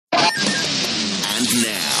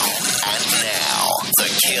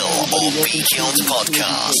Kill or Be Killed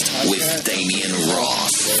podcast with Damian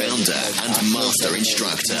Ross, founder and master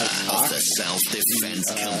instructor of the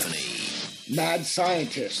Self-Defense Company. Mad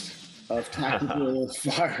scientist of tactical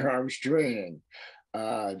firearms training.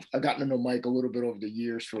 I've gotten to know Mike a little bit over the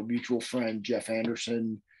years through a mutual friend, Jeff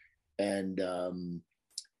Anderson. And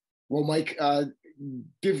well, Mike,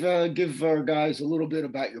 give our guys a little bit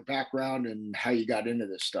about your background and how you got into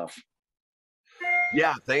this stuff.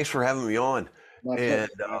 Yeah, thanks for having me on. And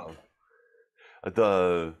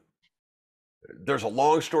there's a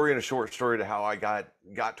long story and a short story to how I got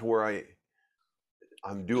to where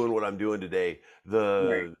I'm doing what I'm doing today.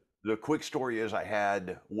 The quick story is I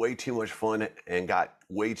had way too much fun and got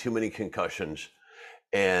way too many concussions,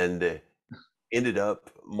 and ended up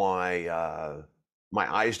my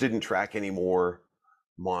eyes didn't track anymore.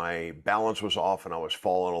 My balance was off and I was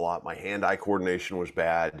falling a lot. My hand-eye coordination was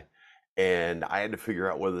bad. And I had to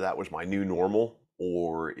figure out whether that was my new normal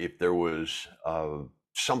or if there was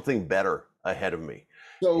something better ahead of me.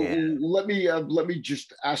 So let me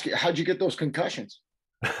just ask you, how'd you get those concussions?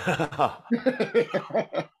 Like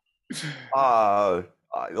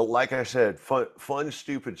I said, fun,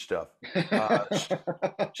 stupid stuff.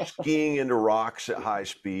 Skiing into rocks at high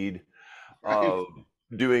speed,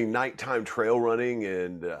 doing nighttime trail running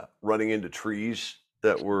and running into trees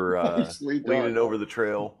that were leaning over the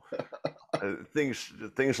trail.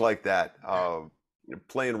 Things like that.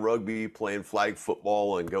 Playing rugby, playing flag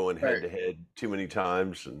football, and going head to head too many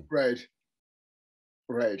times. And right.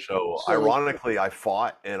 So ironically, I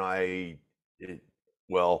fought, and it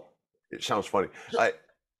sounds funny. I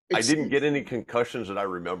didn't get any concussions that I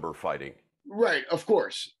remember fighting. Right, of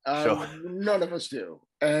course. None of us do.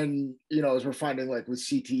 And as we're finding, like with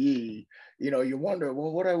CTE, you wonder,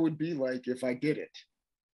 well, what I would be like if I did it.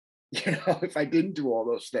 If I didn't do all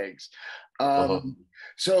those things.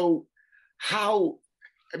 So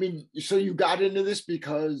you got into this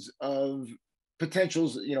because of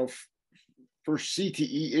potentials, for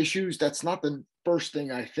CTE issues. That's not the first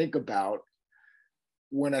thing I think about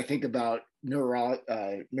when I think about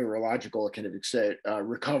neurological, kind of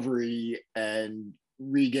recovery and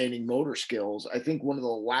regaining motor skills. I think one of the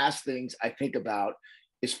last things I think about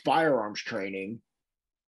is firearms training,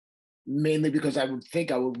 mainly because I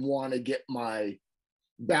would want to get my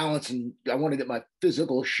balance and I want to get my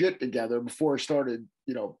physical shit together before I started,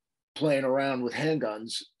 playing around with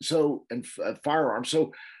handguns. And firearms.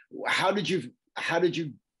 So how did you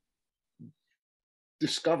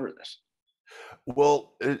discover this?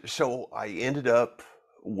 Well, so I ended up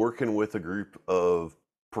working with a group of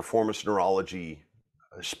performance neurology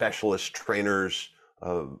specialists, trainers.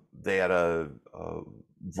 They had a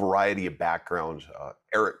variety of backgrounds.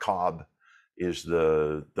 Eric Cobb is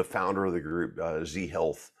the founder of the group, Z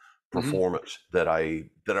Health Performance, that I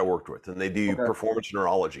worked with, and they do performance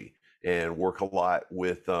neurology and work a lot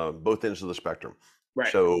with both ends of the spectrum.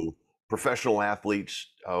 Right. So professional athletes,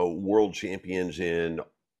 world champions in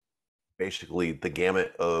basically the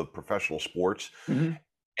gamut of professional sports,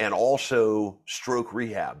 and also stroke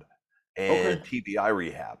rehab and TBI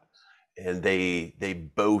rehab. And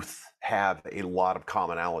they both have a lot of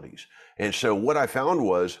commonalities. And so what I found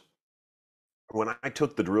was, when I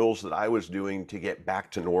took the drills that I was doing to get back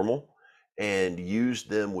to normal and used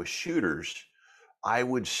them with shooters, I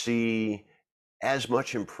would see as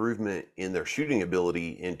much improvement in their shooting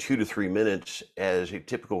ability in 2 to 3 minutes as a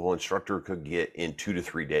typical instructor could get in 2 to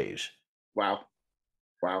 3 days. Wow.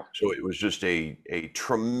 So it was just a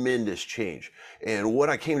tremendous change. And what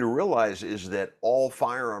I came to realize is that all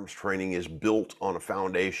firearms training is built on a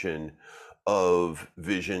foundation of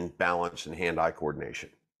vision, balance, and hand-eye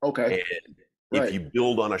coordination. Okay. And if you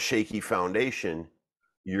build on a shaky foundation,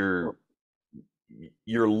 you're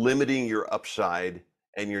limiting your upside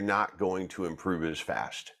and you're not going to improve as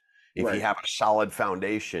fast. If you have a solid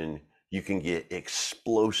foundation, you can get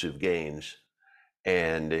explosive gains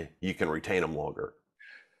and you can retain them longer.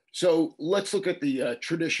 So let's look at the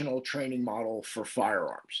traditional training model for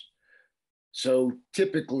firearms. So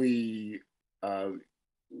typically,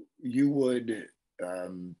 you would,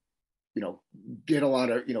 get a lot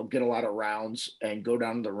of rounds and go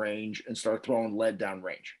down to the range and start throwing lead down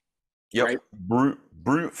range. Yep. Right?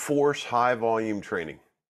 Brute force, high volume training.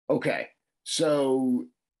 Okay. So,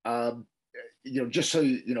 just so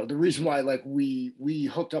the reason why, like, we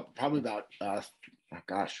hooked up probably about,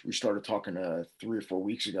 we started talking 3 or 4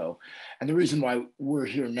 weeks ago. And the reason why we're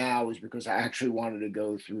here now is because I actually wanted to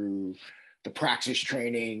go through the Praxis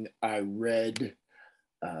training. I read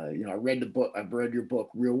the book. I've read your book,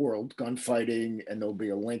 Real World Gunfighting, and there'll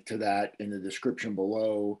be a link to that in the description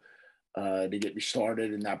below to get me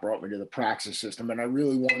started. And that brought me to the Praxis system. And I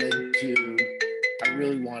really wanted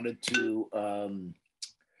really wanted to,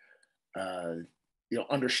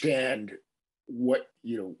 understand what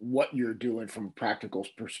you're doing from a practical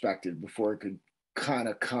perspective before I could kind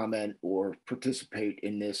of comment or participate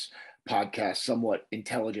in this podcast somewhat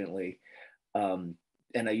intelligently. And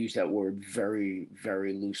I use that word very,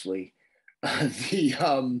 very loosely.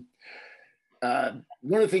 One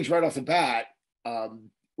of the things right off the bat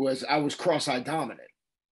was I was cross-eye dominant,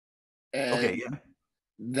 and Okay, yeah.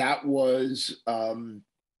 that was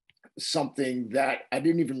something that I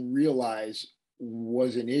didn't even realize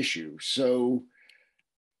was an issue. So,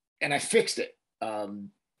 and I fixed it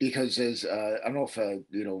because as I don't know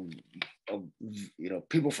if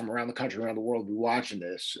people from around the country, around the world, be watching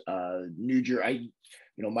this. New Jersey,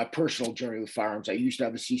 my personal journey with firearms. I used to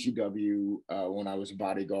have a CCW when I was a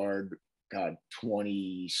bodyguard. God,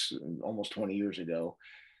 almost 20 years ago,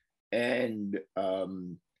 and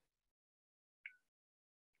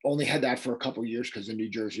only had that for a couple of years because in New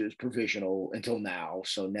Jersey it was provisional until now.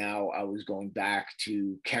 So now I was going back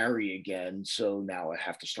to carry again. So now I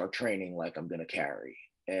have to start training like I'm going to carry.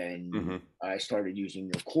 And I started using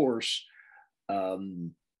your course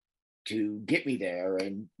to get me there.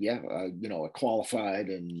 And I qualified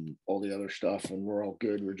and all the other stuff, and we're all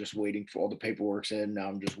good. We're just waiting for all the paperwork's in. Now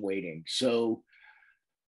I'm just waiting. So,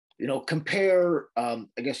 compare, I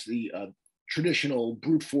guess, the traditional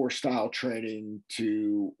brute force style training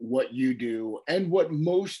to what you do and what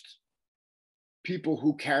most people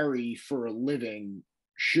who carry for a living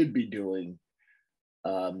should be doing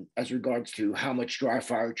as regards to how much dry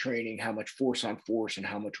fire training, how much force on force, and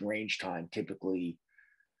how much range time typically,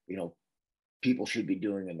 people should be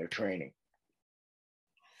doing in their training.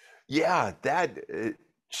 Yeah,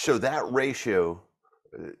 so that ratio,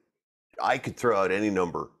 I could throw out any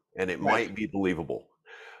number and it might be believable.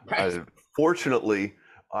 Right. Fortunately,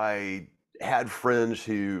 I had friends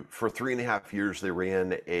who, for 3.5 years, they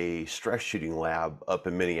ran a stress shooting lab up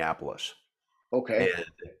in Minneapolis. Okay. And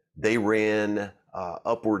they ran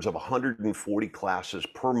upwards of 140 classes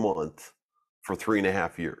per month for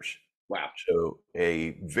 3.5 years. Wow. So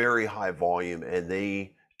a very high volume, and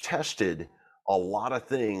they tested a lot of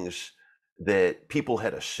things that people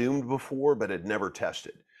had assumed before but had never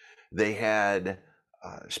tested. They had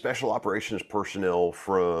special operations personnel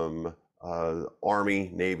from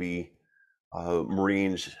Army, Navy,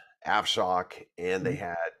 Marines, AFSOC, and they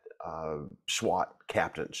had SWAT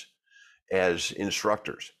captains as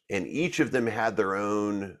instructors. And each of them had their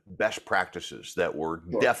own best practices that were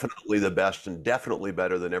definitely the best and definitely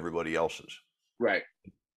better than everybody else's. Right.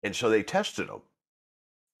 And so they tested them.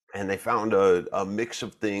 And they found a mix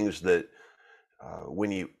of things that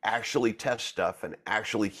when you actually test stuff and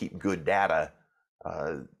actually keep good data,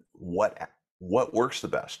 what works the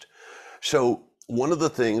best. So one of the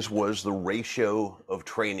things was the ratio of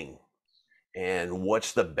training and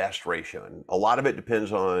what's the best ratio. And a lot of it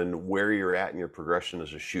depends on where you're at in your progression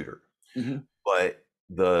as a shooter. But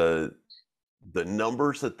the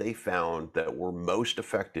numbers that they found that were most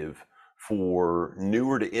effective for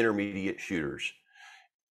newer to intermediate shooters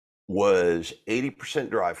was 80%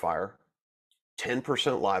 dry fire,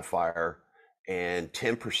 10% live fire, and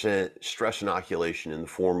 10% stress inoculation in the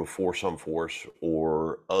form of force on force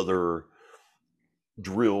or other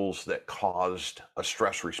drills that caused a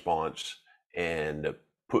stress response and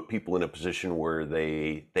put people in a position where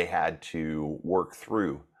they had to work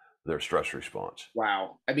through their stress response.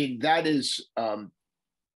 Wow. I mean, that is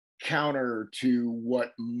counter to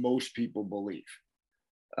what most people believe.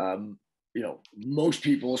 Most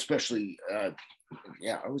people, especially, I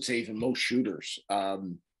would say even most shooters,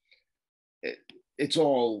 it's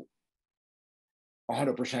all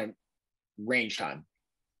 100% range time.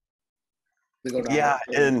 Yeah,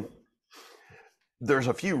 and there's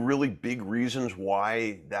a few really big reasons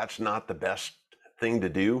why that's not the best thing to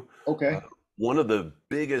do. Okay. One of the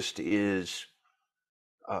biggest is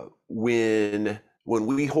when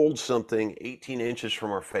we hold something 18 inches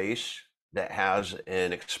from our face that has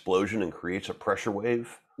an explosion and creates a pressure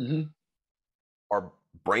wave, our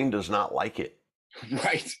brain does not like it.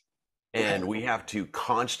 Right. And we have to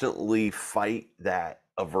constantly fight that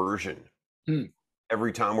aversion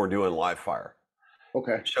every time we're doing live fire.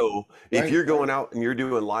 Okay. So if you're going out and you're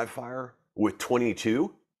doing live fire with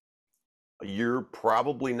 22, you're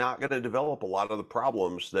probably not going to develop a lot of the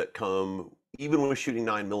problems that come even with shooting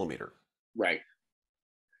 9mm. Right.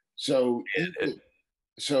 So,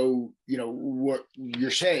 what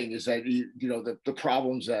you're saying is that, the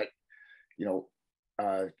problems that,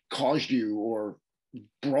 caused you or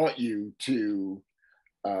brought you to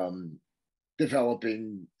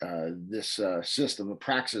developing this system, a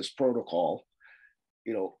Praxis protocol,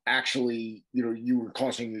 actually, you were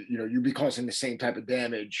causing, you'd be causing the same type of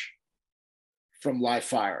damage from live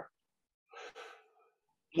fire.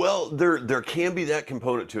 Well, there can be that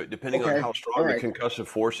component to it, depending on Okay. how All strong the right. concussive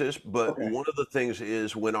force is. But Okay. one of the things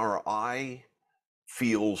is when our eye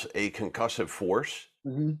feels a concussive force,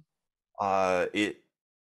 Mm-hmm.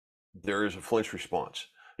 There is a flinch response.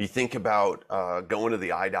 You think about going to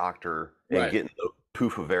the eye doctor and Right. getting a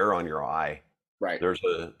poof of air on your eye. Right.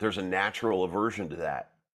 There's a natural aversion to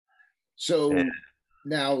that. And So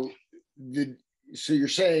now so you're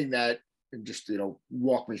saying that, and just,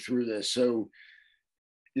 walk me through this. So,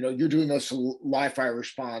 you're doing this live fire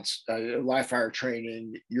response, live fire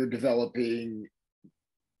training, you're developing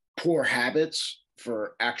poor habits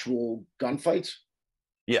for actual gunfights.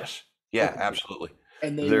 yes, yeah, Okay. absolutely.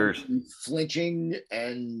 And they would There's be flinching,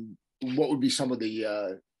 and what would be some of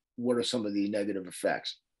the what are some of the negative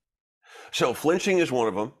effects? So flinching is one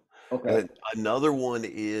of them. Okay. Another one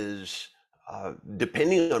is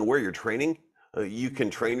depending on where you're training, you can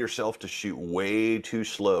train yourself to shoot way too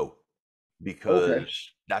slow Okay.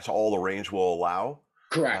 because that's all the range will allow.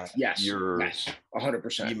 Uh, Correct. Yes. you're Yes. you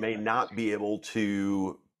 100%. may not be able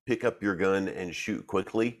to pick up your gun and shoot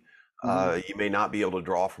quickly. Mhm. You may not be able to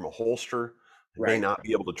draw from a holster. May Right. not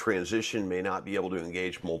be able to transition. May not be able to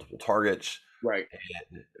engage multiple targets. Right.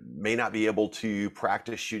 And may not be able to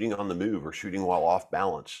practice shooting on the move or shooting while off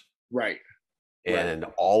balance. Right. Right. And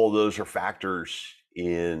all of those are factors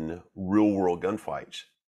in real world gunfights.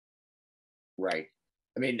 Right.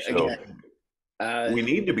 I mean, So again, we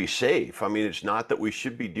need to be safe. I mean, it's not that we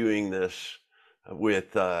should be doing this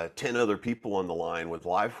with 10 other people on the line with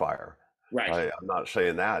live fire. right. I'm not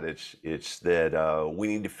saying that. It's that we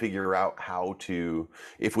need to figure out how to,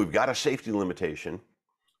 if we've got a safety limitation,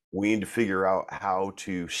 we need to figure out how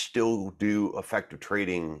to still do effective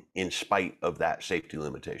trading in spite of that safety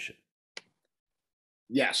limitation.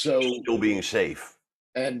 Yeah. So, Still being safe,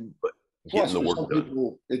 and but getting plus, the for work some done.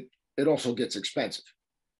 people, it also gets expensive.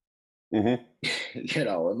 Hmm.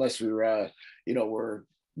 Unless we're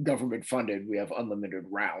government funded, we have unlimited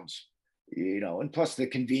rounds. And plus the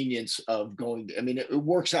convenience of going. I mean, it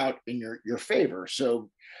works out in your favor. So,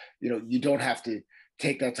 you don't have to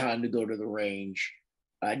take that time to go to the range.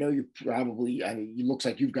 I know you probably. I mean, it looks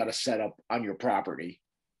like you've got a setup on your property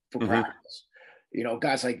for Hmm. practice.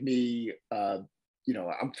 Guys like me.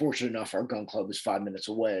 I'm fortunate enough. Our gun club is 5 minutes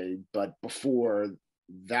away, but before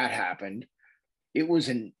that happened, it was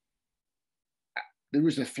an there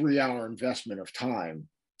was a 3 hour investment of time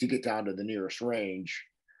to get down to the nearest range,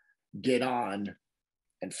 get on,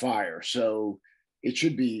 and fire. So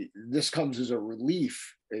this comes as a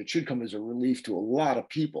relief. It should come as a relief to a lot of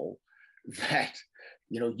people that,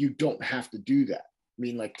 you don't have to do that. I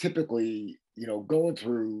mean, like typically, going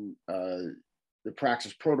through the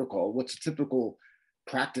Praxis protocol, what's a typical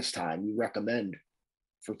practice time you recommend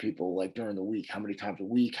for people like during the week? How many times a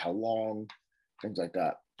week? How long? Things like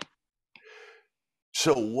that.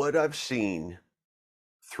 So what I've seen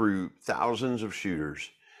through thousands of shooters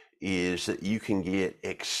is that you can get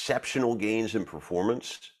exceptional gains in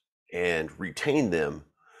performance and retain them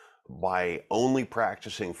by only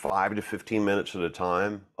practicing 5 to 15 minutes at a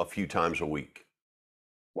time, a few times a week.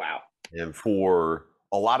 Wow. And for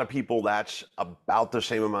a lot of people, that's about the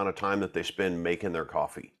same amount of time that they spend making their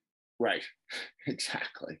coffee. Right.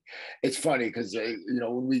 Exactly. It's funny because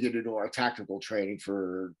when we get into our tactical training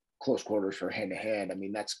for close quarters for hand to hand, I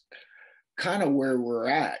mean that's kind of where we're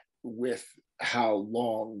at with how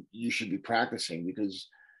long you should be practicing because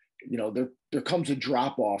there comes a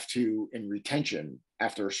drop off too in retention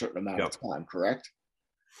after a certain amount Yep. of time. Correct.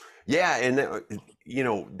 Yeah, and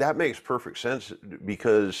that makes perfect sense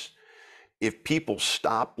because if people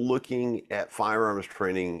stop looking at firearms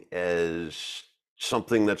training as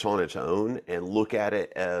something that's on its own and look at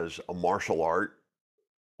it as a martial art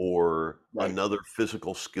or Right. another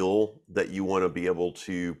physical skill that you want to be able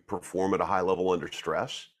to perform at a high level under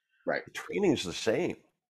stress, Right. the training is the same.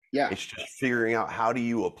 Yeah. It's just figuring out how do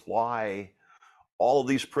you apply all of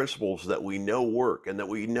these principles that we know work and that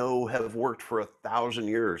we know have worked for 1,000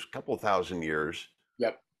 years, a couple of thousand years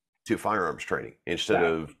Yep. to firearms training instead Yeah.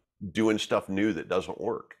 of doing stuff new that doesn't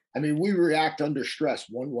work. I mean, we react under stress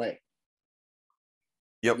one way.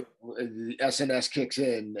 Yep. The SNS kicks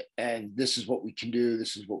in, and this is what we can do.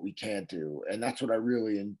 This is what we can't do, and that's what I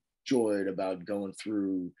really enjoyed about going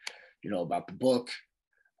through, about the book,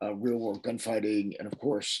 real world gunfighting, and of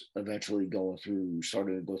course, eventually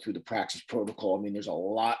starting to go through the Praxis protocol. I mean, there's a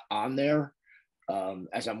lot on there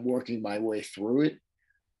as I'm working my way through it.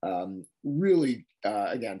 Really,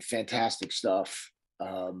 again, fantastic stuff.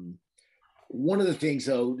 One of the things,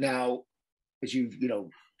 though, now as you've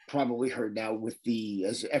probably heard now with the,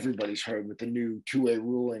 as everybody's heard, with the new 2A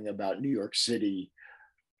ruling about New York City.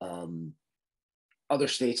 Other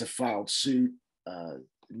states have filed suit.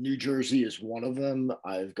 New Jersey is one of them.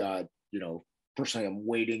 I've got, personally, I'm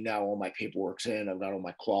waiting now. All my paperwork's in. I've got all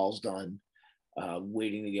my claws done,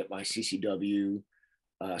 waiting to get my CCW.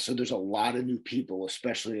 So there's a lot of new people,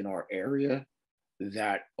 especially in our area,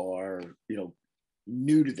 that are,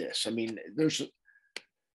 new to this. I mean, there's,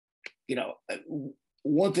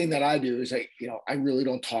 one thing that I do is I really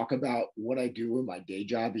don't talk about what I do in my day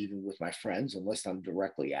job, even with my friends, unless I'm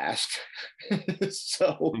directly asked.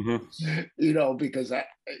 So, because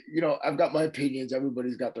I've got my opinions.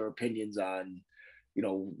 Everybody's got their opinions on,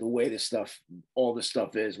 the way all this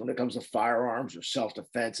stuff is when it comes to firearms or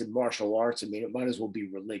self-defense and martial arts. I mean, it might as well be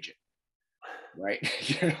religion, right?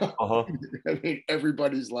 I mean,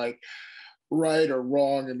 everybody's like right or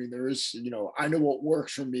wrong. I mean, there is, I know what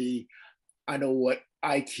works for me. I know what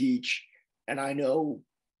I teach, and I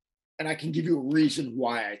can give you a reason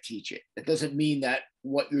why I teach it. It doesn't mean that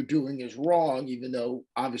what you're doing is wrong, even though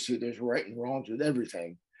obviously there's right and wrongs with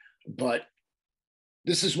everything. But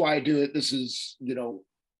this is why I do it. This is,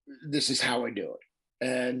 this is how I do it.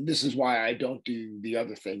 And this is why I don't do the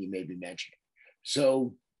other thing you may be mentioning.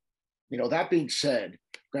 So, that being said,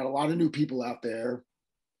 got a lot of new people out there.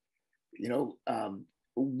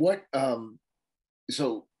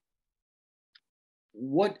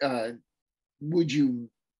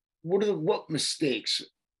 What mistakes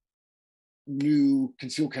new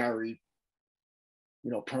conceal carry,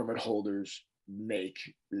 permit holders make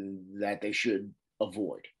that they should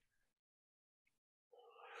avoid?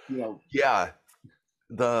 Yeah,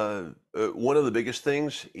 the one of the biggest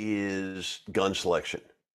things is gun selection.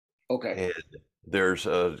 Okay. And there's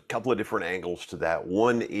a couple of different angles to that.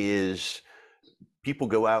 One is people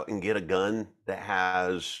go out and get a gun that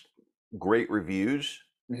has great reviews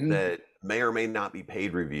that may or may not be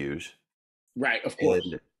paid reviews. Right, of course.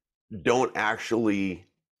 And don't actually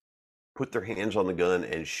put their hands on the gun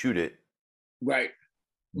and shoot it right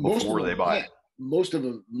before they buy it. Most of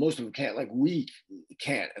them can't. Like, we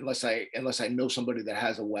can't unless I know somebody that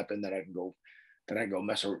has a weapon that I can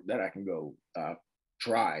go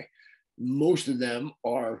try. Most of them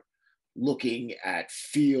are looking at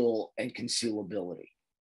feel and concealability.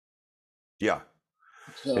 Yeah.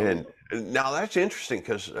 So, and now that's interesting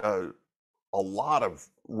because a lot of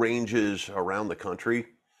ranges around the country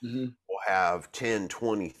will have 10,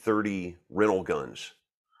 20, 30 rental guns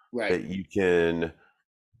that you can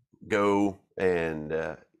go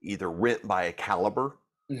and either rent by a caliber.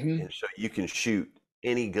 And so you can shoot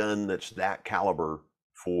any gun that's that caliber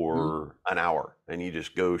for an hour, and you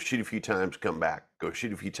just go shoot a few times, come back, go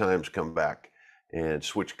shoot a few times, come back, and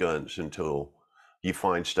switch guns until you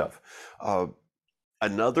find stuff.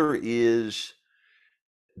 Another is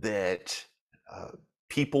that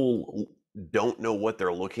people don't know what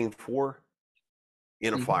they're looking for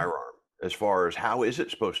in a firearm as far as how is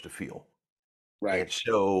it supposed to feel. Right. And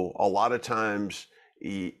so a lot of times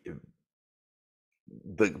the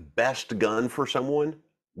best gun for someone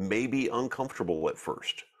may be uncomfortable at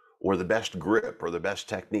first, or the best grip or the best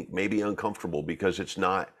technique may be uncomfortable because it's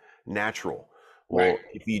not natural. Well,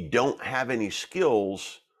 if you don't have any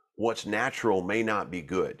skills, what's natural may not be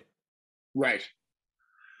good. Right.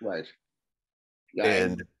 Yeah,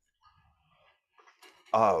 And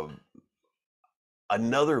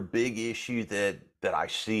another big issue that I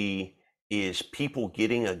see is people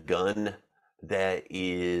getting a gun that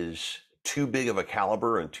is too big of a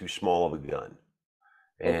caliber and too small of a gun.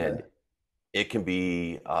 And it can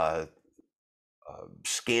be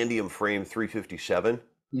scandium frame 357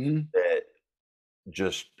 that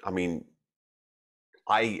just, I mean,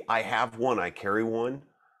 I have one, I carry one.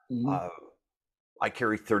 I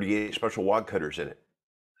carry 38 special wad cutters in it.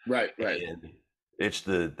 Right. And it's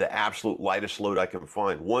the absolute lightest load I can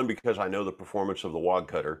find. One, because I know the performance of the wad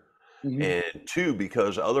cutter, and two,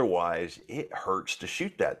 because otherwise it hurts to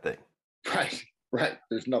shoot that thing. Right.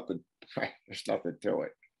 There's nothing to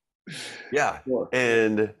it. Yeah. Sure.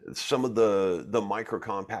 And some of the micro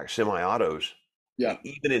compact semi-autos,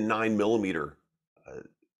 even in 9mm,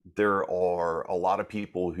 there are a lot of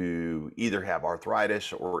people who either have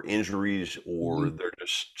arthritis or injuries, or they're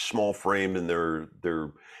just small frame, and their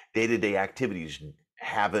day-to-day activities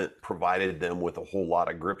haven't provided them with a whole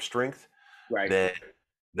lot of grip strength. That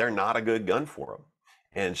they're not a good gun for them.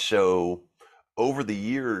 And so over the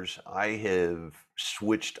years, I have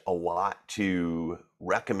switched a lot to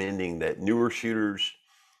recommending that newer shooters,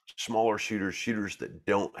 smaller shooters that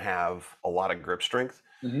don't have a lot of grip strength,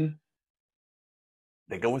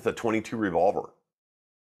 they go with a .22 revolver.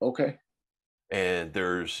 Okay. And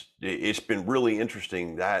it's been really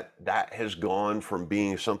interesting that that has gone from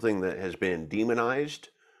being something that has been demonized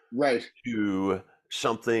Right. to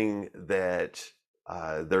something that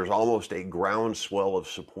there's almost a groundswell of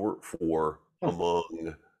support for Huh.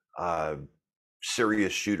 among uh,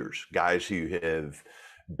 serious shooters, guys who have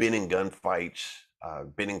been in gunfights,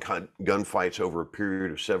 gunfights over a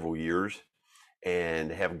period of several years,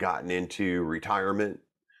 and have gotten into retirement,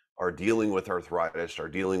 are dealing with arthritis, are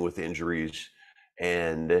dealing with injuries,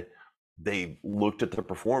 and they looked at the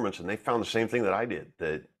performance and they found the same thing that I did,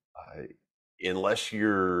 that uh, unless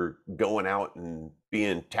you're going out and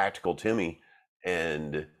being tactical Timmy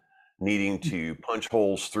and needing to punch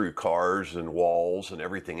holes through cars and walls and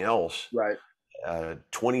everything else, Right.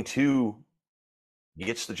 22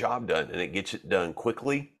 gets the job done, and it gets it done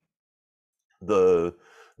quickly. The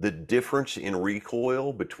difference in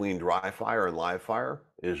recoil between dry fire and live fire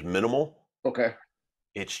is minimal. Okay.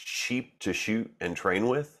 It's cheap to shoot and train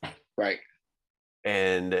with. Right.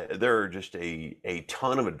 And there are just a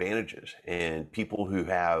ton of advantages. And people who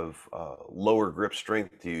have lower grip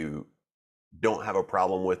strength, who don't have a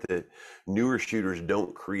problem with it, newer shooters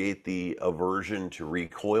don't create the aversion to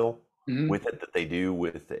recoil Mhm. with it that they do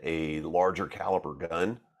with a larger caliber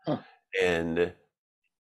gun. Huh. And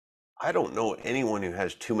I don't know anyone who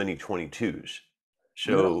has too many 22s.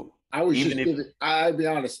 No, So I was even just if giving, I'll be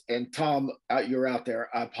honest, and Tom, you're out there.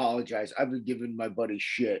 I apologize. I've been giving my buddy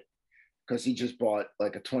shit because he just bought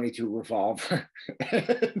like a 22 revolver.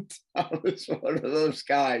 And I was one of those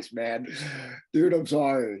guys, man. Dude, I'm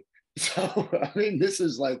sorry. So, I mean, this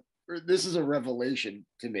is a revelation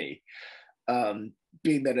to me,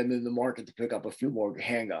 being that I'm in the market to pick up a few more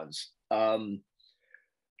handguns.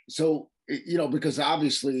 So, because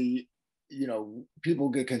obviously, people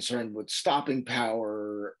get concerned with stopping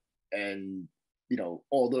power and,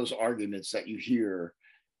 all those arguments that you hear,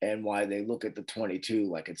 and why they look at the 22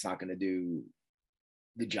 like it's not going to do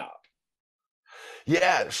the job.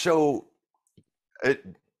 yeah, so do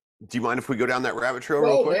you mind if we go down that rabbit trail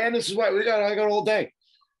real Oh quick? man, this is why I got all day.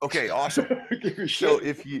 Okay, awesome. Give you So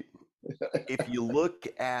shit. if you look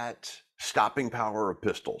at stopping power of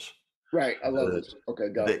pistols, Right, I love the this. Okay,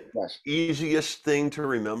 go. the Yes. easiest thing to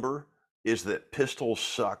remember is that pistols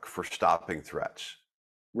suck for stopping threats.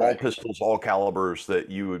 All Right. pistols, all calibers that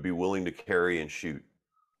you would be willing to carry and shoot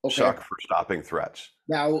Okay. suck for stopping threats.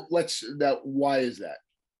 Now why is that?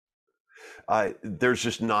 There's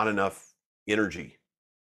just not enough energy.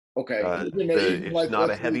 Okay. Even It's like, not a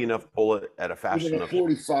let's say, heavy enough bullet at a fast even a enough.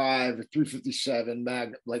 45, a 357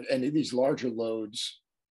 mag, like any of these larger loads,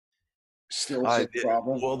 still a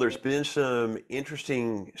problem. Well, there's been some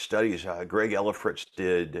interesting studies. Greg Ellifritz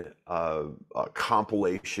did a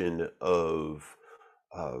compilation of,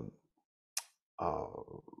 uh, uh,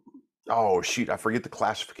 oh shoot, I forget the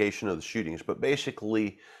classification of the shootings, but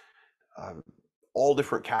basically um, all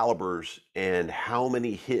different calibers and how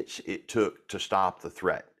many hits it took to stop the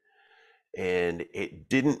threat. And it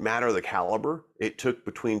didn't matter the caliber; it took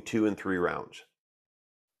between 2 and 3 rounds.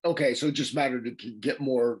 Okay, so it just mattered to get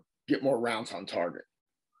more rounds on target.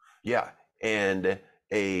 Yeah, and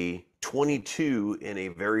a 22 in a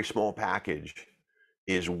very small package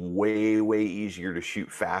is way, way easier to shoot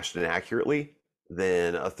fast and accurately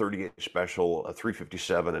than a 38 special, a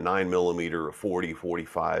 357, a 9mm, a 40,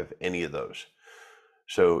 45, any of those.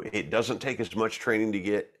 So it doesn't take as much training to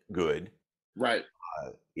get good. Right.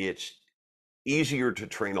 It's easier to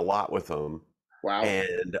train a lot with them. Wow.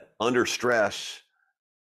 And under stress,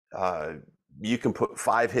 uh, you can put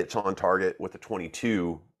 5 hits on target with a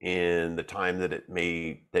 22 in the time that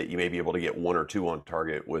you may be able to get 1 or 2 on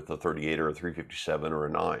target with a 38 or a 357 or a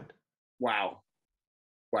 9. Wow.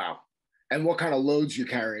 Wow. And what kind of loads you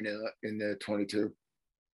carrying in the 22?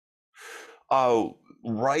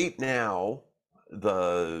 Right now,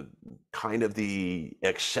 the kind of the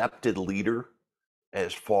accepted leader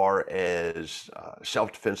as far as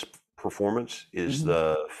self-defense performance is Mhm.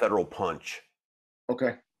 the Federal Punch.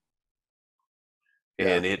 Okay. Yeah.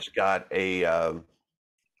 And it's got a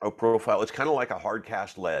profile. It's kind of like a hard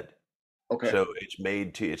cast lead. Okay. So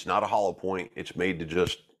it's not a hollow point. It's made to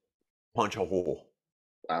just punch a hole.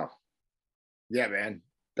 Wow. Yeah, man.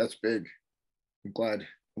 That's big. I'm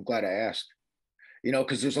glad I asked.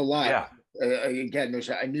 Because there's a lot. Yeah. Again,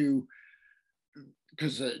 I knew,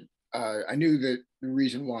 because I knew that the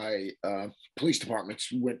reason why police departments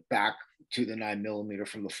went back to the 9mm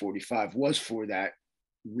from the 45 was for that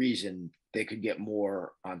reason. They could get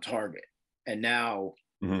more on target. And now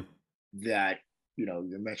Mhm. that,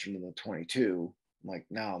 you're mentioning the 22, I'm like,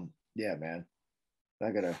 now, yeah, man,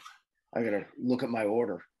 I gotta look at my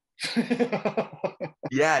order.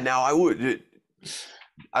 Yeah. Now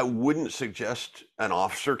I wouldn't suggest an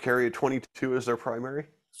officer carry a 22 as their primary.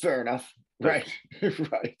 Fair enough. But Right.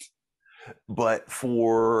 Right. But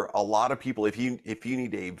for a lot of people, if you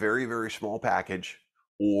need a very, very small package,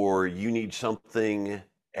 or you need something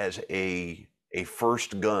as a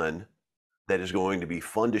first gun that is going to be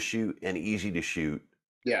fun to shoot and easy to shoot,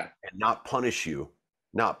 Yeah. and not punish you,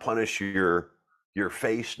 not punish your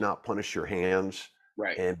face, not punish your hands,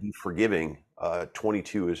 Right. and be forgiving,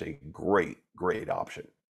 22 is a great, great option.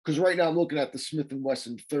 Because right now I'm looking at the Smith and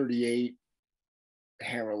Wesson 38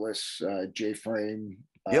 hammerless J-frame.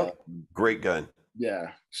 Yep, great gun.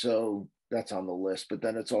 Yeah, so that's on the list. But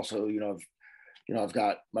then it's also, I've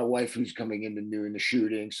got my wife who's coming into doing the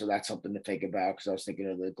shooting, so that's something to think about. Because I was thinking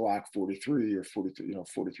of the Glock 43 or 43,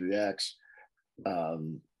 43X.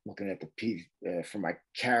 Looking at the P for my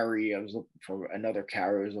carry. I was looking for another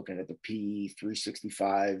carry. I was looking at the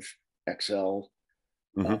P365 XL.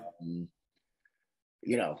 Mhm.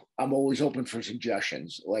 I'm always open for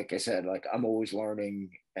suggestions. Like I said, like I'm always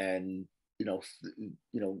learning, and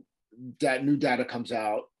that new data comes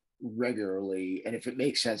out regularly, and if it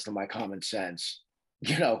makes sense to my common sense,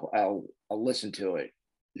 I'll listen to it.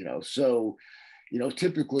 So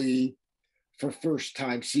typically for first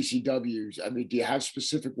time CCWs, I mean, do you have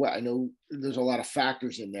specific I know there's a lot of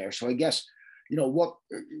factors in there, so I guess what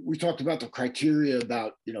we talked about, the criteria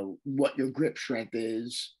about what your grip strength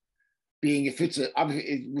is, being if it's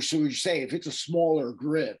so you're saying if it's a smaller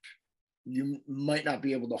grip, you might not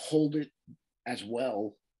be able to hold it as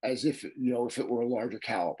well as if it were a larger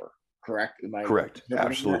caliber. Correct? Am I Correct.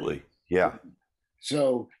 Absolutely. Yeah.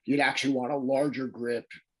 So you'd actually want a larger grip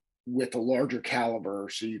with a larger caliber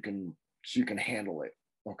so you can handle it.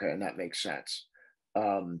 Okay, and that makes sense.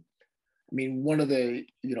 I mean, one of the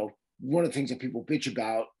things that people bitch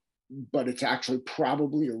about, but it's actually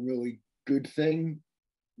probably a really good thing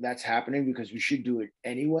that's happening because we should do it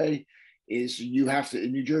anyway, is you have to,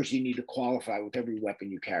 in New Jersey, you need to qualify with every weapon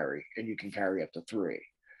you carry, and you can carry up to 3.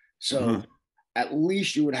 So at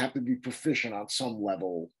least you would have to be proficient on some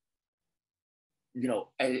level,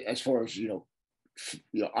 as far as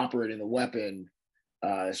operating the weapon,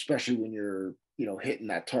 especially when you're hitting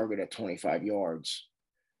that target at 25 yards.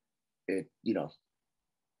 It's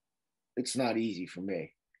not easy for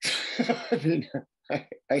me. I mean,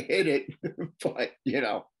 I hit it, but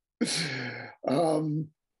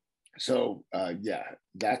so yeah,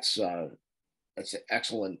 that's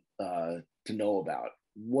excellent to know about.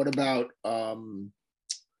 What about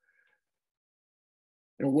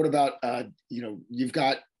you've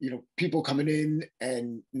got people coming in,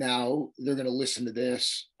 and now they're going to listen to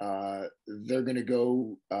this, they're going to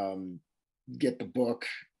go get the book,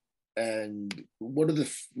 and what are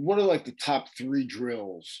like the top 3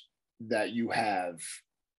 drills that you have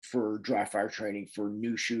for dry fire training for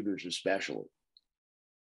new shooters especially?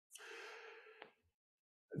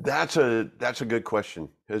 That's a good question,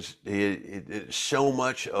 because so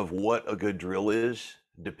much of what a good drill is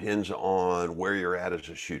depends on where you're at as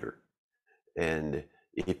a shooter. And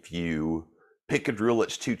if you pick a drill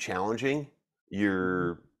that's too challenging,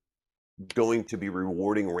 you're going to be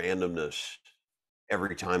rewarding randomness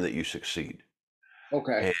every time that you succeed.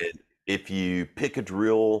 Okay. And if you pick a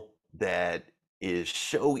drill that is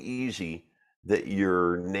so easy that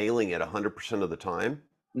you're nailing it 100% of the time,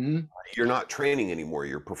 you're not training anymore,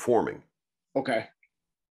 you're performing. Okay.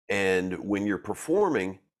 And when you're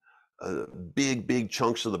performing, big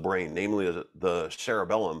chunks of the brain, namely the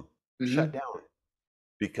cerebellum, shut down,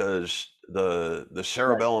 because the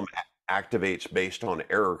cerebellum activates based on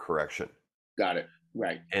error correction. Got it.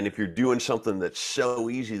 Right. And if you're doing something that's so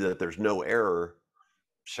easy that there's no error,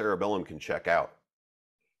 cerebellum can check out.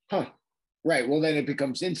 Huh. Right. Well, then it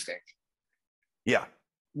becomes instinct. Yeah.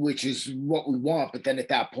 Which is what we want, but then at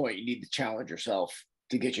that point, you need to challenge yourself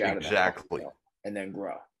to get you out of that. Exactly. And then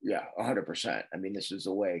grow. Yeah, 100%. I mean, this is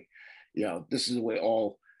the way,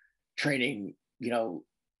 all training,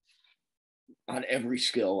 on every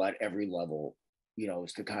skill at every level,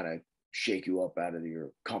 is to kind of shake you up out of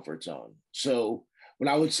your comfort zone. So what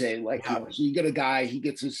I would say, like, so you get a guy, he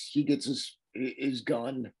gets his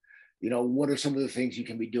gun, what are some of the things you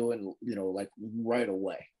can be doing, like right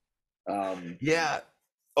away? Yeah.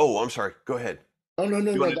 Oh, I'm sorry. Go ahead. Oh, no.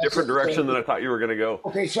 You went a different direction than I thought you were going to go.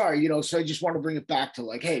 Okay, sorry. So I just want to bring it back to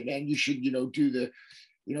like, hey, man, you should, do the,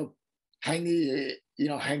 hang the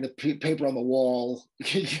paper on the wall,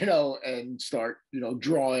 and start,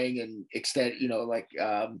 drawing and extend,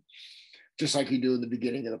 just like you do in the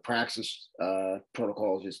beginning of the Praxis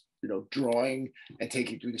protocol, just, drawing and take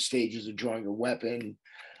you through the stages of drawing a weapon,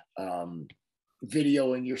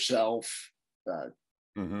 videoing yourself,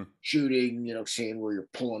 Hmm. shooting, seeing where you're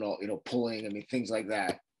pulling all, pulling, I mean, things like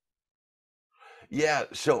that. Yeah,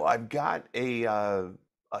 so I've got a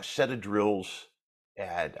set of drills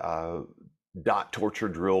at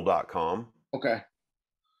 .torturedrill.com, Okay.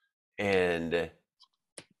 and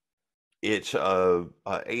it's a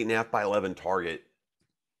 8.5 by 11 target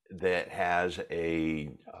that has a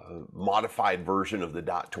modified version of the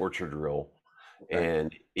dot torture drill, Okay.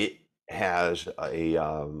 and it has a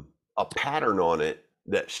pattern on it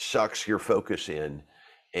that sucks your focus in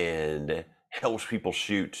and helps people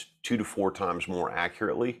shoot 2 to 4 times more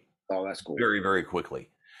accurately Oh, that's cool. very, very quickly.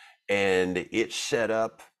 And it's set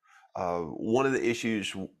up. One of the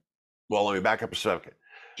issues, well, let me back up a second.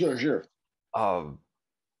 Sure. Um,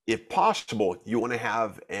 if possible, you want to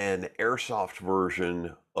have an airsoft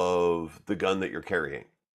version of the gun that you're carrying.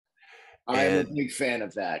 I am a And big fan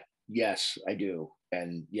of that. Yes, I do.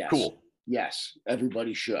 And cool. yes,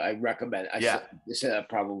 everybody should. I recommend. Yeah. I said that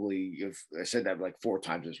probably. If I said that like 4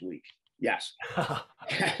 times this week. Yes.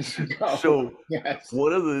 Yes. Go. So Yes.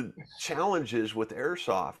 one of the challenges with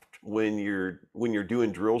airsoft when you're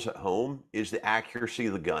doing drills at home is the accuracy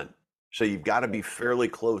of the gun. So you've got to be fairly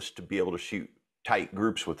close to be able to shoot tight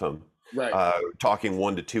groups with them. Right. Talking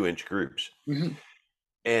 1 to 2 inch groups. Mhm.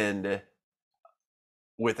 And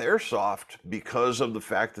with airsoft, because of the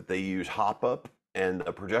fact that they use hop up and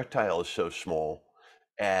the projectile is so small,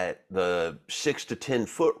 at the 6 to 10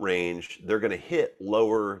 foot range, they're going to hit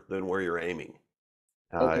lower than where you're aiming,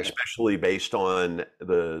 Okay. especially based on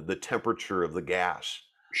the temperature of the gas.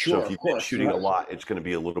 So Sure. if Of you've been course. shooting a lot, it's going to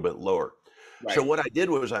be a little bit lower. So Right. what I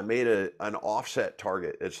did was I made an offset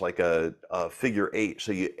target. It's like a figure 8.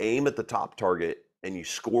 So you aim at the top target and you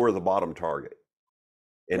score the bottom target,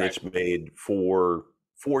 and Right. it's made for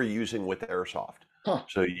using with airsoft. Huh.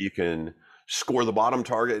 So you can score the bottom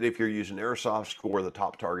target if you're using airsoft, score the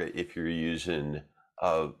top target if you're using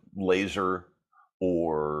laser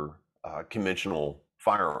or conventional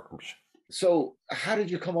firearms. So, how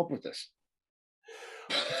did you come up with this?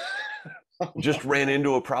 Just ran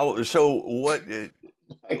into a problem. So what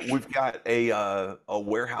Like, we've got a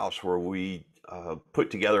warehouse where we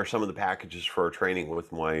put together some of the packages for our training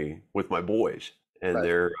with my boys, and right.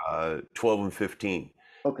 they're 12 and 15.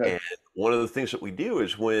 Okay. And one of the things that we do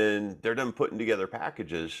is when they're done putting together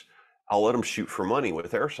packages, I'll let them shoot for money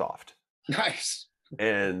with airsoft. Nice.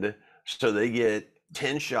 And so they get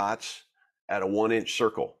 10 shots at a 1 inch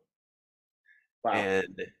circle. Wow.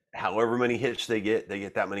 And however many hits they get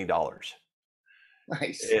that many dollars.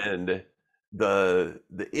 Nice. And the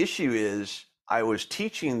issue is I was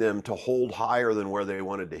teaching them to hold higher than where they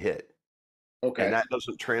wanted to hit. And Okay. that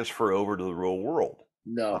doesn't transfer over to the real world.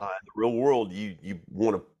 No. In the real world, you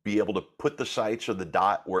want to be able to put the sights or the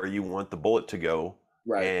dot where you want the bullet to go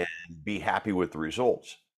Right. and be happy with the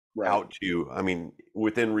results Right. out to, I mean,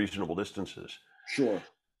 within reasonable distances. Sure.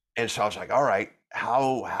 And so I was like, all right,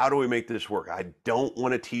 how do we make this work? I don't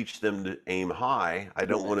want to teach them to aim high. I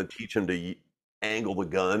don't Right. want to teach them to angle the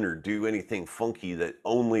gun or do anything funky that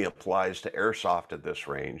only applies to airsoft at this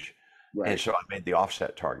range. And Right. so I made the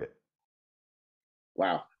offset target.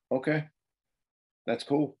 Wow. Okay. That's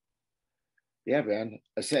cool. Yeah, man.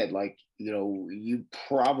 I said, like, you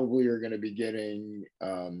probably are going to be getting,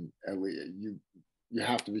 at least you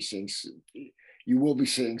have to be seeing, you will be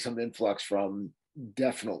seeing some influx from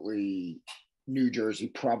definitely New Jersey,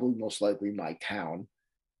 probably most likely my town,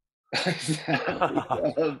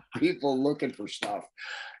 of people looking for stuff.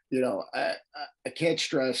 I can't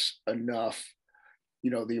stress enough,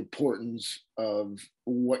 the importance of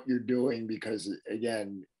what you're doing because,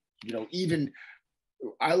 again, even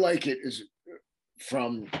I like it as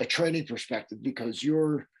from a training perspective because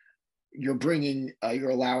you're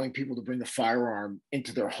allowing people to bring a firearm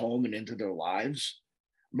into their home and into their lives.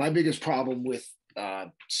 My biggest problem with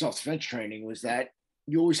self-defense training was that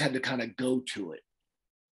you always had to kind of go to it,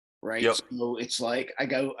 right? Yep. So it's like I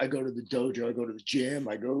go to the dojo, I go to the gym,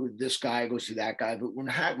 I go to this guy, I go see that guy. But when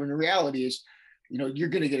the reality is, you're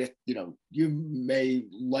going to get it. You may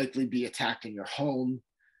likely be attacked in your home,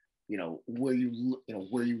 where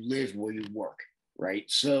where you live, where you work, right?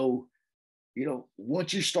 So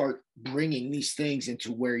once you start bringing these things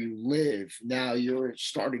into where you live, now you're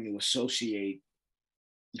starting to associate,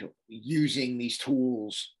 using these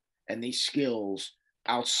tools and these skills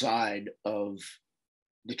outside of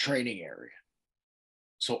the training area.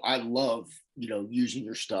 So I love, using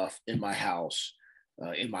your stuff in my house,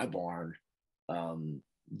 in my barn.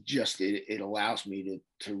 Just it allows me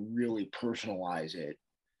to really personalize it,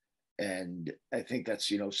 and I think that's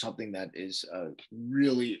something that is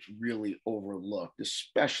really really overlooked,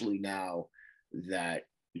 especially now that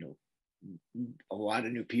a lot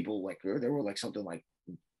of new people, like there were like something like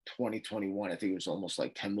 2021, I think it was almost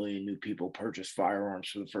like 10 million new people purchased firearms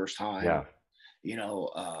for the first time. Yeah. You know,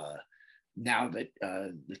 now that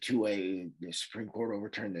the 2A, the Supreme Court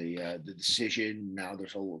overturned the decision, now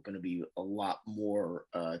there's going to be a lot more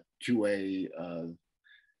 2A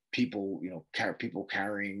people, you know, people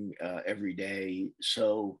carrying every day.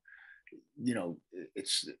 So, you know,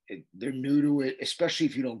 they're new to it, especially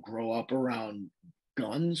if you don't grow up around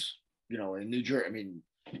guns. You know, in New Jersey, I mean,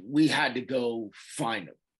 we had to go find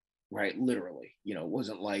them, right? Literally, you know, it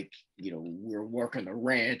wasn't like, you know, we were working the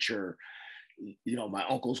ranch, or, you know, my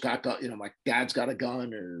uncle's got gun, you know, my dad's got a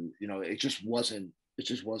gun, or, you know, it just wasn't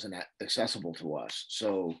accessible to us.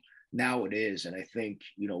 So now it is. And I think,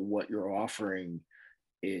 you know, what you're offering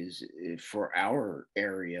is for our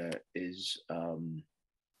area is, you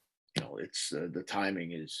know, it's the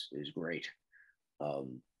timing is great.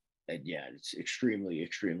 And yeah, it's extremely,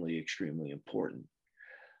 extremely, extremely important.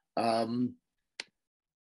 So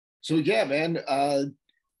yeah, man,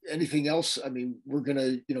 anything else? I mean, we're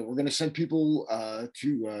gonna send people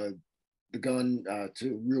to the gun,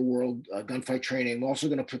 to real world gunfight training. I'm also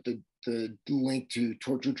gonna put the link to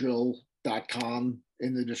torturedrill.com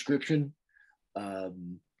in the description.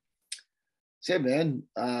 So man,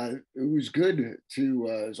 it was good to,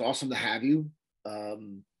 it was awesome to have you.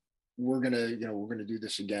 We're gonna do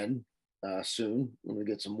this again soon when we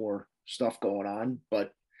get some more stuff going on.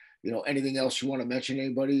 But, you know, anything else you want to mention,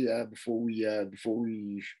 anybody, before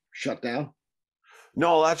we shut down?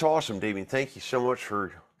 No, that's awesome, Damien. Thank you so much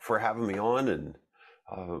for having me on, and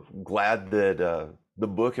glad that the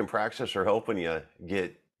book and Praxis are helping you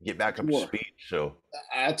get back up to speed. So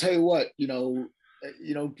I'll tell you what, you know,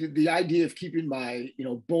 the idea of keeping my, you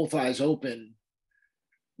know, both eyes open,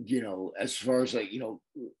 you know, as far as like, you know,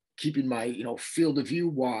 keeping my, you know, field of view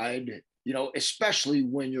wide, you know, especially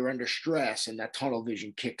when you're under stress and that tunnel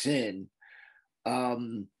vision kicks in.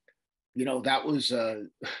 You know, that was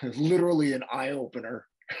literally an eye opener.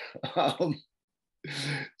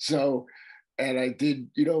 So, and I did,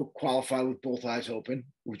 you know, qualify with both eyes open,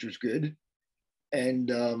 which was good.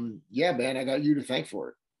 And yeah, man, I got you to thank for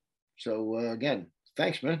it. So again,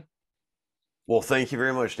 thanks, man. Well, thank you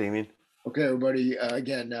very much, Damien. Okay, everybody.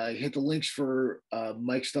 Again, hit the links for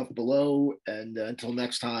Mike's stuff below. And until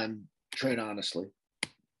next time, train honestly.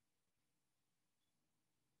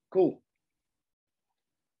 Cool.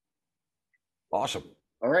 Awesome.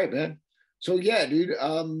 All right, man. So yeah, dude.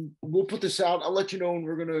 We'll put this out. I'll let you know when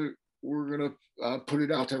we're gonna put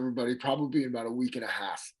it out to everybody. Probably in about a week and a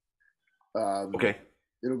half. Okay.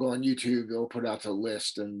 It'll go on YouTube. They'll put it out to the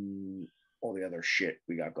list and all the other shit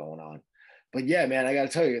we got going on. But yeah, man, I got to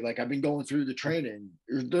tell you, like, I've been going through the training.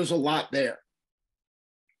 There's a lot there.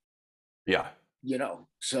 Yeah. You know,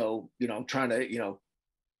 so, you know, I'm trying to, you know,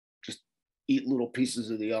 just eat little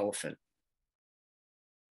pieces of the elephant.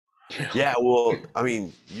 Yeah. Well, I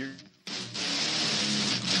mean, you're